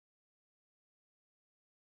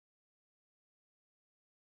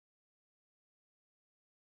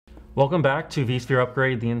Welcome back to vSphere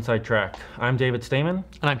Upgrade, the Inside Track. I'm David Stamen.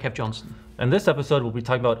 And I'm Kev Johnson. And this episode, we'll be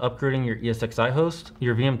talking about upgrading your ESXi host,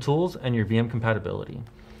 your VM tools, and your VM compatibility.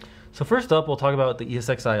 So first up, we'll talk about the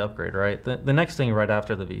ESXi upgrade, right? The next thing right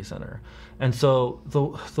after the vCenter. And so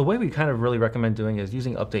the way we kind of really recommend doing is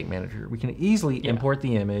using Update Manager. We can easily import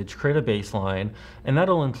the image, create a baseline, and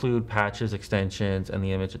that'll include patches, extensions, and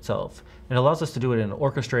the image itself. And it allows us to do it in an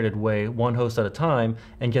orchestrated way, one host at a time,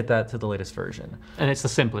 and get that to the latest version. And it's the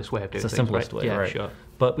simplest way of doing things, right? It's the simplest way, yeah, right? Sure.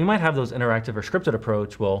 But we might have those interactive or scripted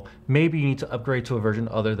approach. Well, maybe you need to upgrade to a version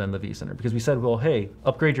other than the vCenter. Because we said, well, hey,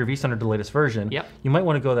 upgrade your vCenter to the latest version. Yep. You might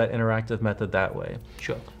want to go that interactive method that way.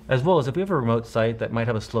 Sure. As well as if you have a remote site that might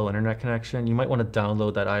have a slow internet connection, you might want to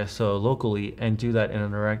download that ISO locally and do that in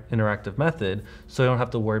an interactive method so you don't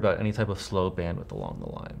have to worry about any type of slow bandwidth along the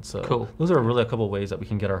line. So cool. Those are really a couple of ways that we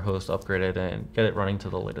can get our host upgraded and get it running to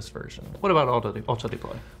the latest version. What about auto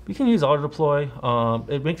deploy? We can use auto deploy.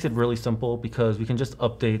 It makes it really simple because we can just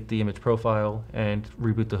update the image profile and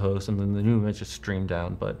reboot the host, and then the new image is streamed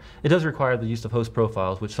down. But it does require the use of host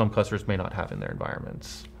profiles, which some customers may not have in their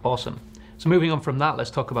environments. Awesome. So moving on from that, let's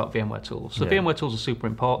talk about VMware Tools. So VMware Tools are super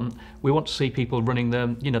important. We want to see people running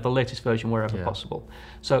them, the latest version wherever possible.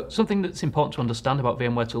 So something that's important to understand about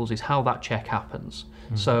VMware Tools is how that check happens.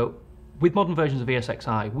 So with modern versions of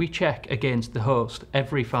ESXi, we check against the host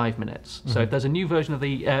every 5 minutes. So if there's a new version of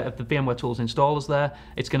the VMware Tools installers there,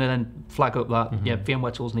 it's going to then flag up that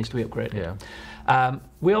VMware Tools needs to be upgraded.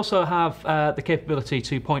 We also have the capability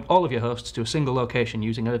to point all of your hosts to a single location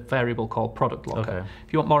using a variable called product locker.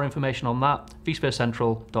 If you want more information on that,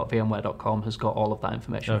 vSpherecentral.vmware.com has got all of that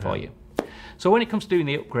information for you. So when it comes to doing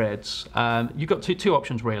the upgrades, you've got two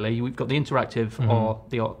options really. We've got the interactive or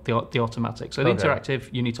the automatic. So the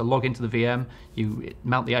interactive, you need to log into the VM, you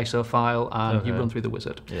mount the ISO file, and you run through the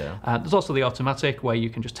wizard. There's also the automatic where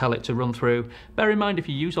you can just tell it to run through. Bear in mind if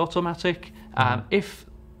you use automatic, if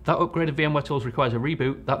that upgrade of VMware Tools requires a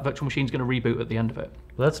reboot, that virtual machine is going to reboot at the end of it.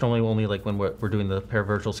 Well, that's normally only like when we're doing the pair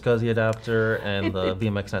virtual SCSI adapter and the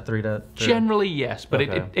VMX Net3 adapter? Generally, yes, but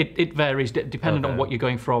it varies depending on what you're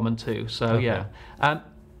going from and to. So,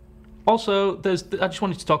 also, I just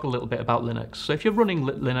wanted to talk a little bit about Linux. So if you're running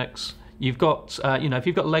Linux, you've got, if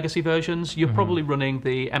you've got legacy versions, you're probably running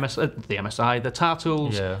the MSI, the TAR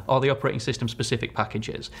tools, or the operating system specific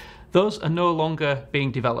packages. Those are no longer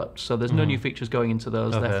being developed, so there's no new features going into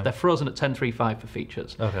those. They're frozen at 10.3.5 for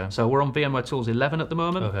features. So we're on VMware Tools 11 at the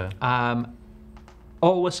moment.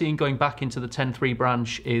 All we're seeing going back into the 10.3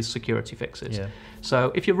 branch is security fixes.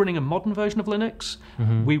 So if you're running a modern version of Linux,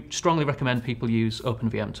 we strongly recommend people use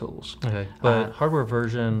OpenVM Tools. But hardware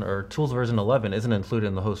version or Tools version 11 isn't included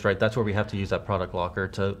in the host, right? That's where we have to use that product locker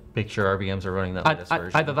to make sure our VMs are running that latest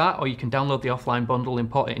version. Either that, or you can download the offline bundle,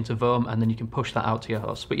 import it into VM, and then you can push that out to your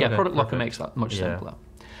host. But product locker makes that much simpler.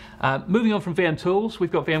 Moving on from VM Tools,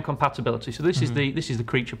 we've got VM Compatibility. So this is the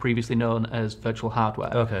creature previously known as virtual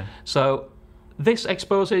hardware. So this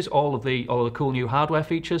exposes all of the cool new hardware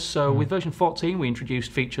features. So with version 14, we introduced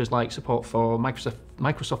features like support for Microsoft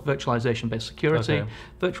virtualization-based security,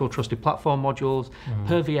 virtual trusted platform modules,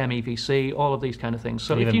 per VM EVC, all of these kind of things.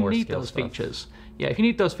 So if you need those features, if you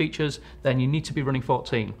need those features, then you need to be running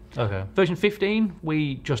 14. Version 15,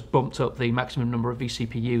 we just bumped up the maximum number of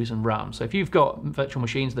vCPUs and RAM. So if you've got virtual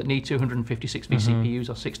machines that need 256 vCPUs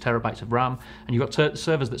or 6 terabytes of RAM, and you've got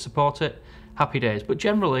servers that support it, happy days. But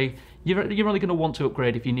generally, you're only going to want to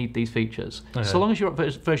upgrade if you need these features. So long as you're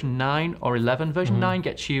at version 9 or 11, version 9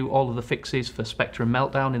 gets you all of the fixes for Spectre and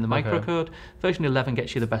Meltdown in the microcode. Version 11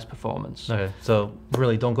 gets you the best performance. So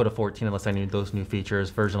really don't go to 14 unless I need those new features.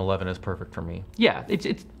 Version 11 is perfect for me. Yeah,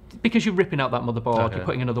 it's because you're ripping out that motherboard, you're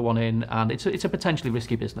putting another one in, and it's a potentially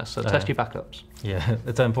risky business, so test your backups. Yeah,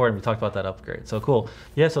 it's important. We talked about that upgrade. So cool.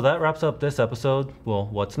 Yeah, so that wraps up this episode. Well,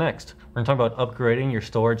 what's next? We're going to talk about upgrading your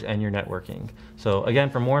storage and your networking. So again,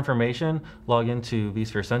 for more information, log into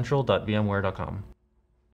vSpherecentral.vmware.com.